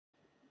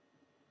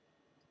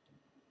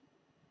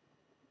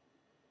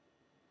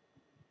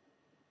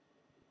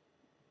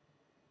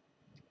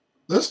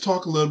let's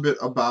talk a little bit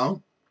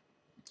about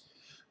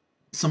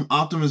some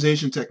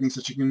optimization techniques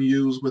that you can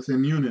use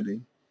within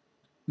Unity.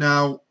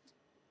 Now,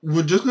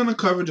 we're just going to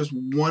cover just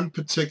one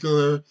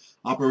particular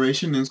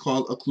operation, and it's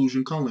called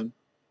occlusion culling.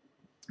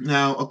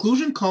 Now,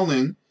 occlusion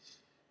culling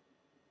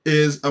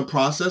is a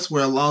process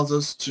where it allows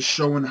us to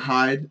show and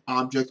hide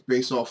objects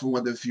based off of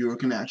what the viewer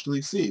can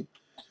actually see.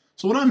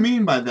 So what I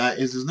mean by that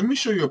is let me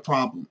show you a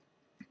problem.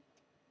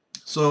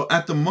 So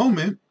at the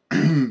moment,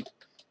 if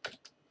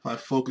I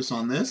focus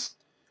on this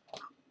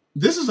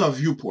is our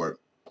viewport.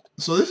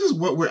 So this is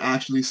what we're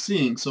actually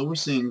seeing. So we're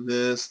seeing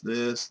this,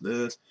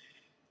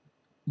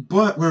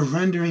 but we're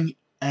rendering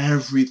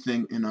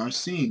everything in our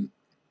scene.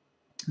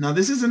 Now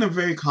this isn't a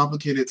very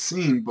complicated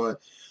scene,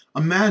 but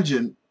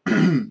imagine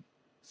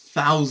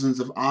thousands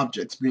of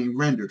objects being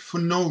rendered for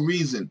no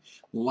reason.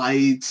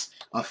 Lights,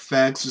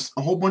 effects, just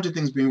a whole bunch of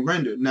things being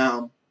rendered.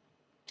 Now,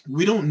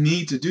 we don't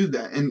need to do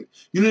that, and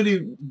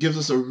Unity gives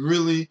us a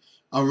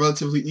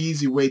relatively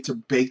easy way to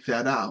bake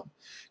that out.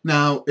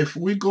 Now, if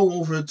we go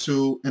over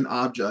to an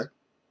object,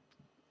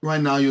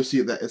 right now you'll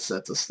see that it's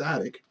set to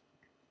static.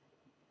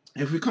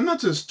 If we come down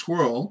to this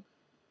twirl,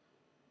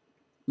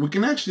 we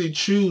can actually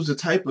choose the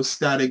type of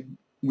static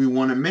we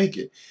want to make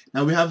it.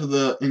 Now we have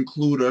the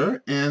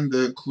includer and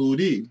the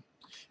includee.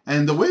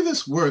 And the way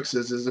this works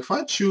is if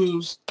I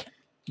choose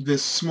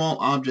this small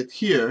object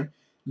here,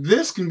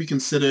 this can be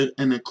considered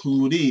an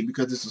includee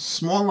because it's a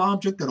small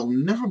object that'll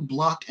never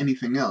block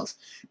anything else.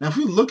 Now if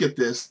we look at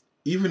this,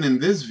 even in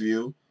this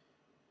view,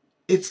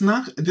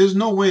 there's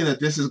no way that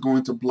this is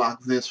going to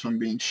block this from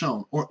being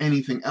shown or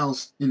anything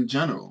else in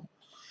general.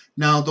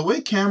 Now the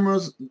way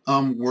cameras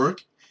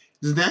work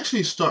is they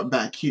actually start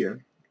back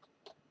here.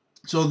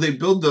 So they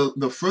build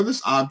the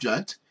furthest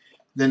object,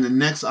 then the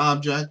next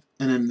object,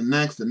 and then the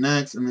next,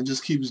 and it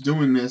just keeps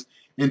doing this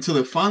until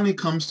it finally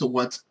comes to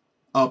what's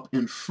up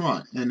in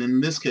front. And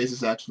in this case,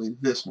 it's actually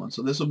this one.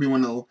 So this will be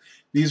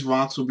these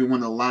rocks will be one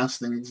of the last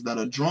things that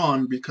are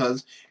drawn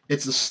because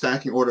it's a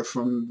stacking order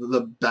from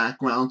the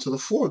background to the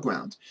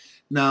foreground.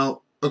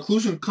 Now,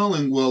 occlusion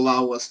culling will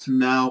allow us to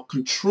now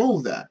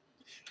control that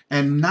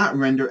and not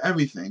render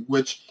everything,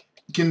 which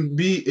can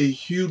be a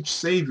huge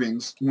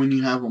savings when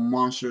you have a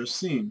monstrous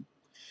scene.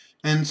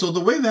 And so the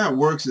way that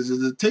works is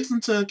it takes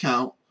into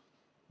account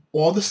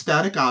all the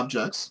static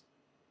objects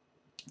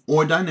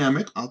or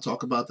dynamic, I'll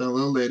talk about that a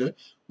little later,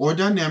 or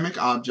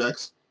dynamic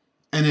objects,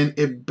 and then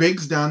it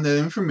bakes down that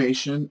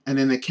information, and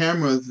then the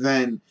camera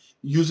then,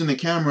 using the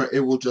camera,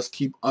 it will just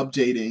keep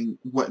updating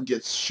what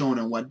gets shown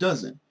and what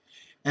doesn't.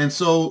 And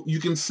so you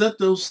can set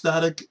those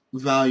static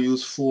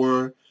values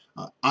for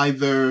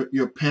either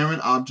your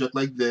parent object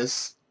like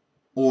this,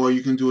 or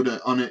you can do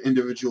it on an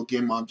individual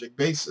game object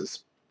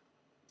basis.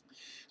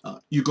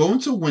 You go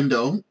into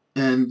Window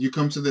and you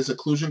come to this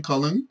Occlusion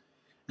Culling,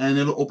 and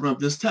it'll open up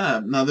this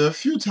tab. Now there are a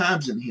few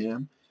tabs in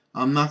here.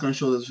 I'm not going to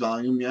show this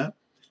volume yet,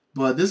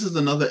 but this is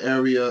another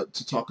area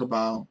to talk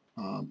about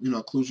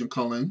occlusion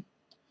culling.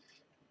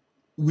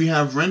 We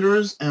have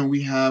renderers and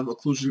we have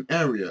occlusion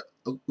area.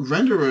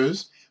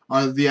 Renderers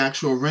are the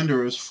actual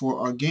renderers for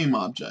our game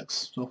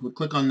objects. So if we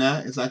click on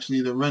that, it's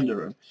actually the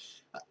renderer.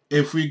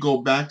 If we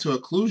go back to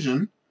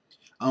occlusion,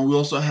 we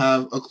also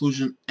have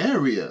occlusion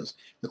areas.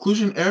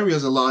 Occlusion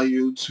areas allow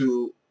you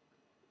to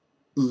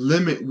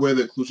limit where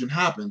the occlusion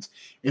happens.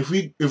 If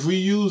we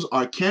use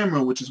our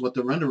camera, which is what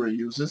the renderer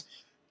uses,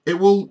 it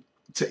will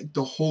take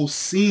the whole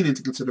scene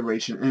into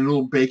consideration and it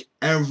will bake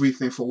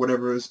everything for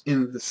whatever is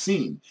in the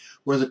scene.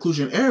 Whereas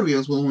occlusion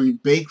areas will only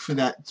bake for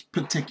that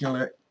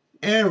particular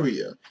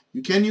area.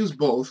 You can use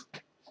both,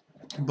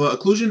 but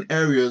occlusion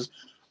areas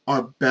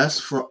are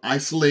best for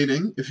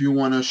isolating if you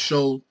want to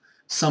show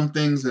some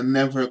things and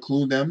never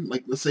occlude them.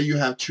 Like let's say you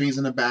have trees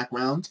in the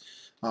background,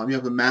 you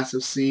have a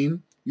massive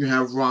scene, you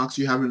have rocks,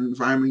 you have an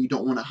environment, you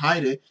don't want to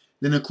hide it,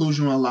 then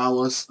occlusion will allow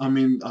us,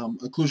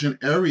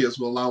 occlusion areas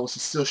will allow us to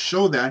still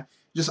show that,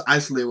 just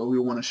isolate what we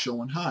want to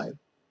show and hide.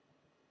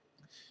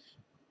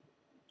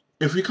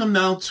 If we come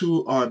down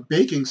to our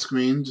baking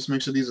screen, just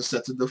make sure these are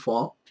set to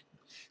default.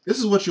 This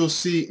is what you'll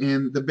see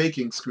in the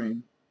baking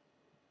screen.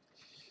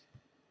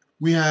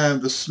 We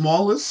have the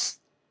smallest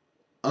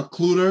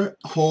occluder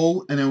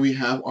hole, and then we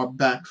have our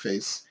back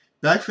face.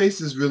 Back face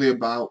is really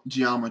about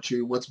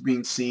geometry, what's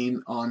being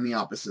seen on the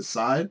opposite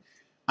side.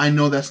 I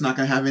know that's not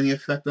going to have any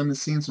effect on the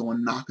scene, so we're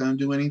not going to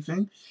do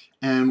anything.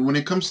 And when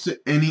it comes to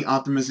any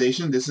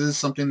optimization, this is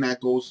something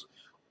that goes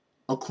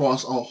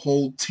across our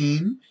whole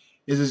team,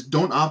 is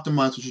don't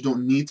optimize what you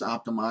don't need to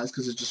optimize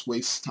because it just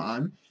wastes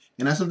time.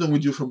 And that's something we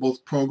do for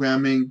both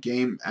programming,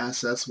 game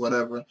assets,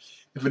 whatever.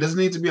 If it doesn't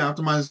need to be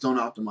optimized, don't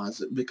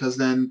optimize it, because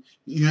then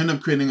you end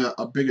up creating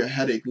a bigger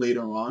headache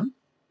later on.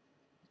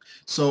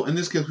 So in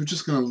this case, we're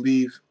just going to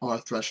leave our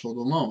threshold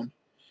alone.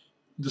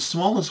 The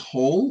smallest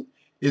hole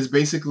is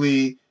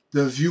basically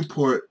the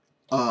viewport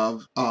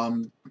of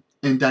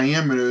in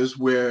diameters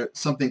where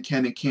something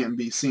can and can't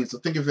be seen. So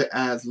think of it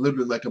as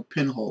literally like a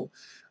pinhole,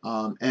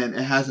 and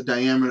it has a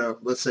diameter of,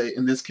 let's say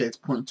in this case,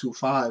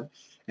 0.25,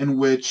 in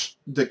which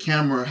the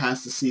camera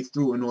has to see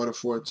through in order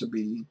for it to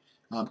be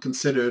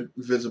considered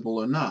visible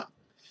or not.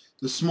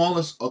 The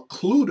smallest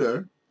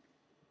occluder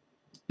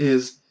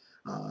is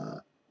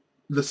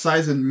the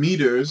size in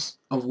meters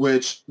of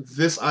which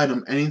this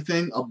item,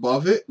 anything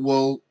above it,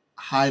 will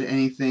hide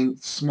anything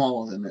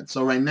smaller than it.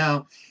 So right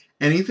now,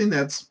 anything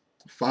that's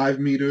 5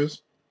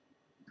 meters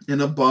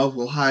and above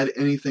will hide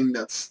anything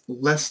that's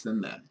less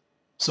than that.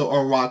 So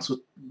our rocks would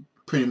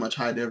pretty much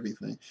hide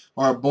everything.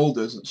 Or our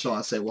boulders, shall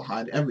I say, will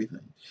hide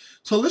everything.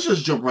 So let's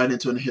just jump right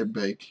into it and hit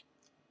bake.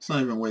 It's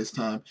not even waste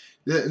time.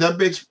 That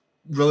bakes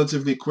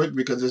relatively quick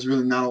because there's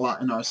really not a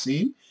lot in our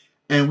scene.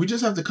 And we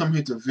just have to come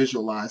here to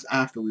visualize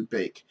after we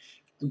bake.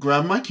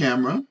 Grab my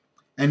camera,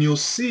 and you'll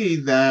see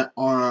that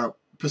our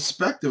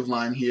perspective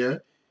line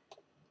here,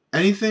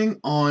 anything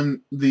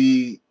on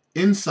the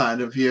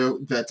inside of here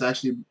that's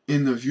actually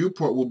in the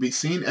viewport will be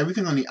seen.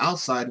 Everything on the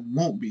outside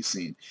won't be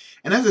seen.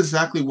 And that's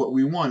exactly what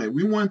we wanted.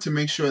 We wanted to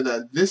make sure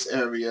that this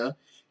area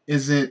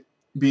isn't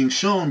being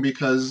shown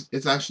because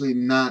it's actually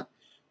not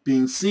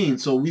being seen.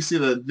 So we see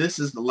that this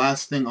is the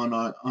last thing on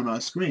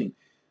our screen.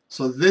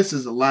 So this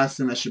is the last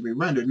thing that should be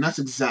rendered, and that's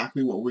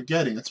exactly what we're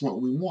getting. That's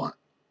what we want.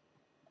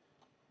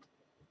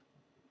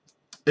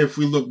 If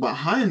we look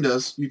behind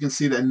us, you can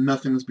see that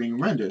nothing is being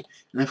rendered.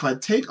 And if I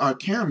take our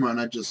camera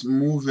and I just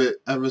move it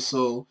ever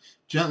so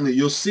gently,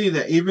 you'll see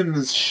that even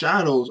the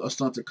shadows are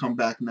starting to come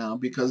back now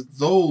because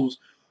those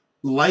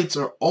lights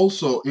are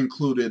also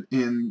included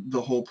in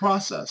the whole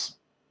process.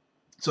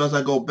 So as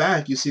I go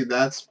back, you see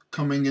that's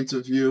coming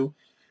into view.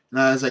 And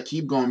as I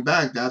keep going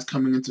back, that's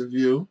coming into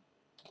view.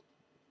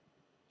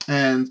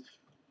 And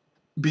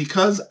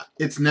because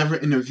it's never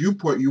in a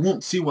viewport, you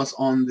won't see what's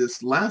on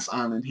this last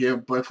island here,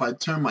 but if I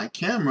turn my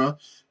camera,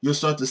 you'll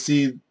start to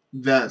see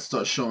that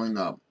start showing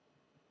up.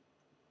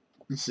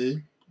 You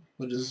see?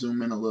 We'll just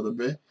zoom in a little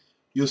bit.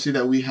 You'll see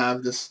that we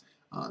have this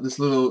this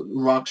little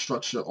rock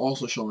structure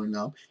also showing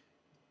up.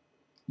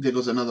 There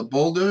goes another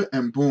boulder,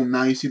 and boom,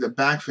 now you see the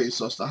back face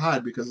starts to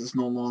hide because it's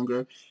no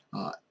longer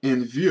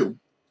in view.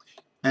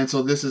 And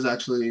so this is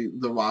actually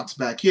the rocks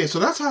back here. So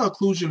that's how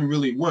occlusion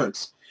really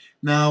works.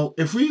 Now,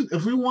 if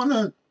we want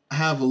to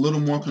have a little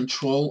more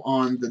control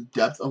on the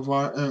depth of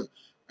our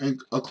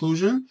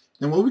occlusion,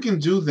 then what we can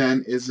do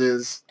then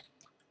is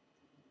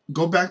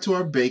go back to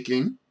our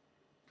baking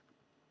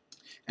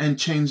and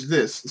change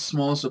this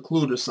smallest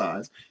occluder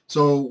size.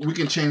 So we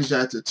can change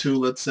that to 2,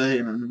 let's say,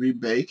 and then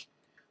rebake.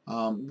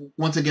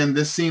 Once again,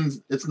 this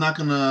seems it's not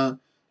going to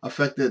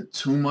affect it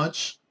too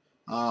much,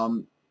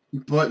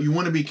 but you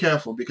want to be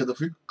careful because if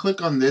we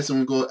click on this and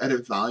we go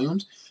edit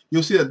volumes,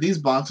 you'll see that these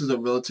boxes are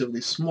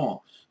relatively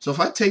small. So if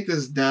I take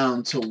this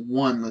down to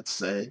 1, let's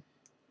say,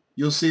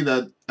 you'll see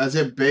that as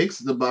it bakes,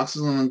 the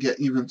boxes are going to get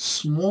even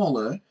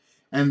smaller,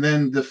 and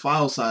then the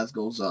file size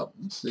goes up.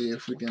 Let's see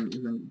if we can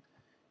even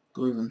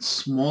go even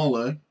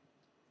smaller.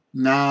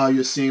 Now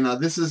you're seeing, now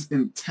this is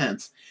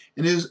intense.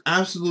 And there's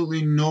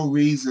absolutely no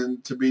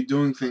reason to be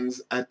doing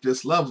things at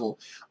this level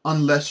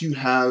unless you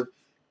have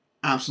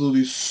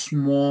absolutely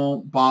small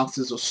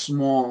boxes or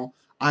small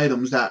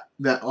items that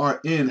are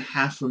in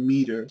 0.5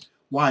 meter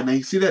wide. Now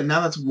you see that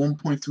now that's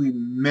 1.3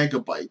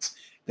 megabytes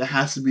that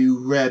has to be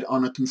read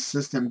on a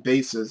consistent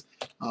basis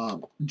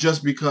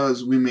just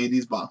because we made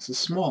these boxes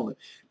smaller.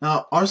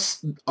 Now our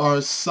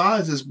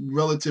size is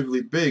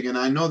relatively big, and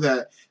I know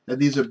that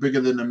these are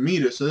bigger than 1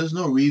 meter, so there's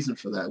no reason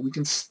for that. We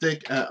can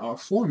stick at our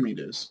 4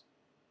 meters,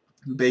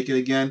 bake it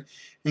again,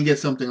 and get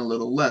something a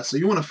little less. So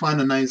you want to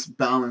find a nice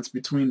balance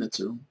between the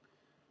two.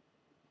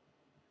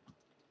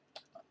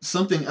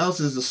 Something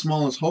else is the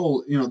smallest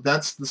hole. You know,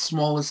 that's the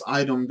smallest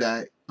item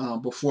that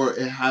before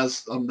it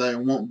has that it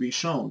won't be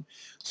shown.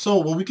 So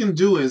what we can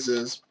do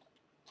is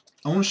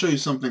I want to show you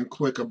something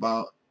quick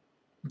about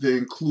the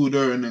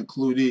includer and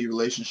includee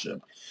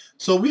relationship.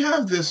 So we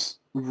have this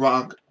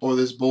rock or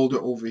this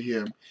boulder over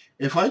here.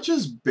 If I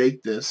just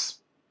bake this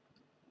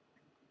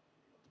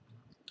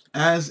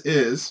as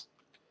is,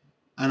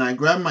 and I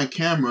grab my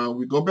camera,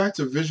 we go back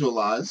to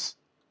visualize,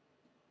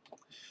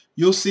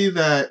 you'll see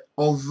that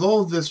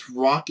although this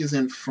rock is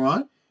in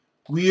front,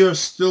 we are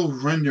still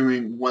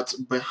rendering what's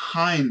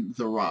behind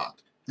the rock.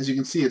 As you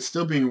can see, it's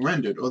still being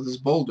rendered, or this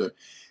boulder.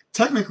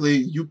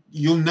 Technically,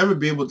 you'll never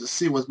be able to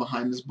see what's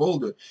behind this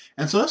boulder.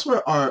 And so that's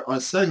where our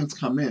settings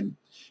come in.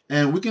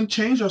 And we can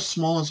change our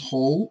smallest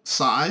hole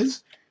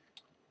size.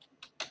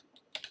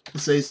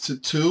 Let's say it's to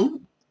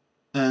 2,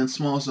 and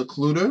smallest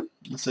occluder,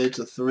 let's say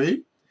to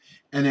 3,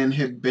 and then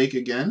hit bake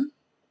again.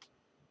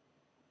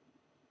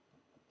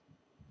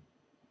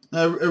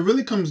 Now, it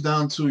really comes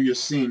down to your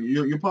scene.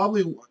 You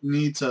probably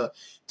need to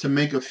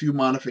make a few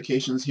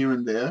modifications here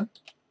and there,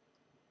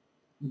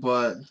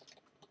 but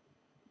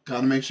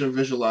gotta make sure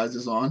visualize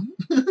is on.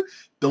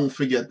 Don't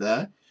forget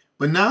that.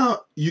 But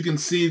now you can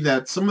see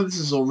that some of this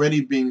is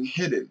already being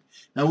hidden.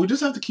 Now we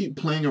just have to keep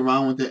playing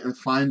around with it and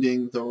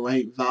finding the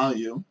right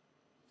value.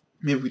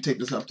 Maybe if we take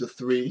this up to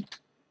 3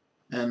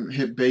 and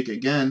hit bake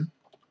again,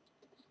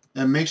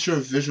 and make sure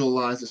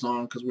visualize is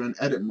on because we're in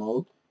edit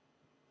mode.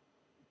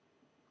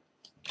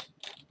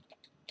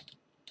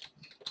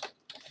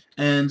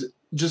 And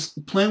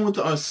just playing with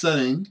our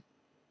setting,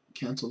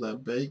 cancel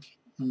that bake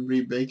and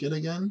rebake it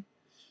again.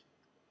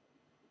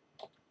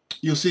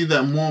 you'll see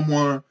that more and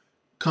more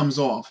comes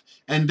off.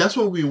 And that's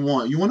what we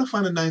want. You want to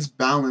find a nice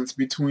balance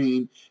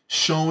between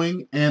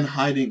showing and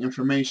hiding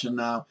information.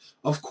 Now,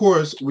 of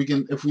course, we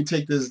can, if we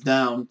take this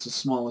down to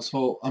smallest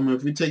whole,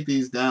 if we take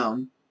these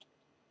down,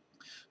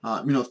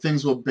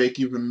 things will bake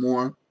even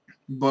more.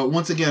 But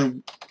once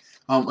again,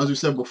 as we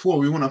said before,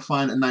 we want to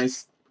find a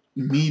nice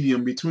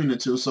medium between the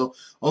two. So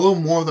although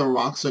more of the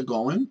rocks are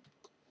going,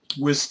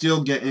 we're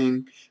still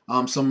getting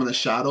some of the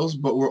shadows,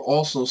 but we're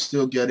also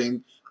still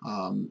getting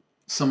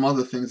some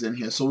other things in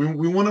here. So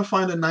we want to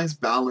find a nice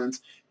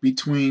balance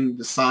between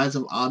the size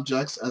of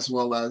objects as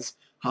well as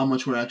how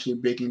much we're actually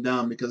baking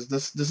down, because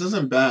this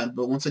isn't bad.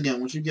 But once again,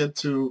 once you get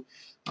to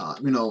a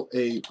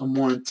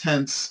more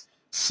intense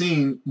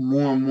scene,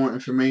 more and more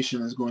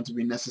information is going to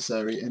be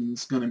necessary, and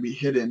it's going to be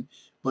hidden,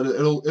 but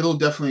it'll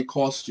definitely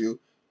cost you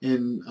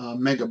in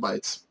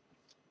megabytes.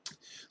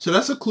 So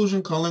that's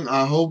occlusion culling.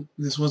 I hope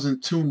this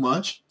wasn't too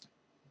much,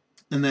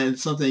 and then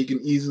it's something you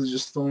can easily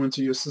just throw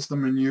into your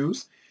system and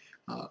use.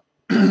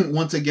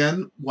 Once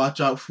again, watch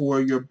out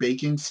for your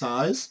baking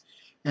size,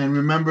 and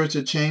remember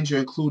to change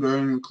your includer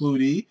and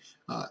includee,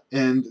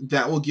 and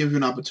that will give you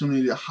an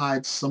opportunity to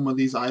hide some of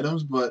these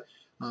items. But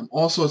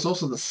also, it's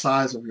also the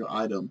size of your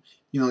item.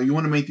 You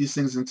want to make these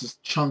things into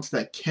chunks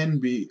that can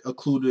be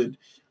occluded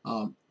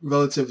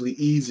relatively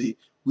easy.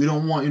 We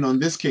don't want, in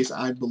this case,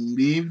 I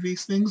believe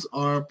these things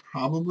are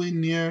probably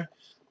near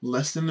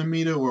less than a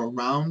meter or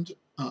around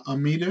a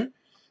meter.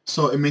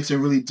 So it makes it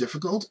really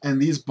difficult.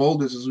 And these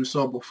boulders, as we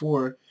saw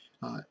before,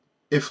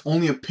 if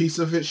only a piece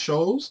of it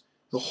shows,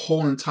 the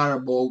whole entire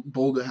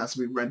boulder has to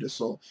be rendered.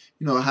 So,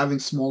 having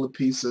smaller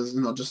pieces,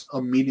 just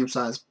a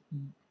medium-sized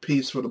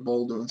piece for the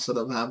boulder instead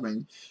of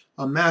having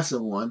a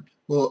massive one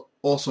will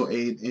also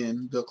aid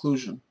in the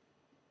occlusion.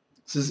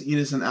 This is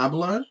Edithson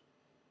Abelard,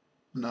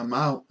 and I'm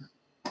out.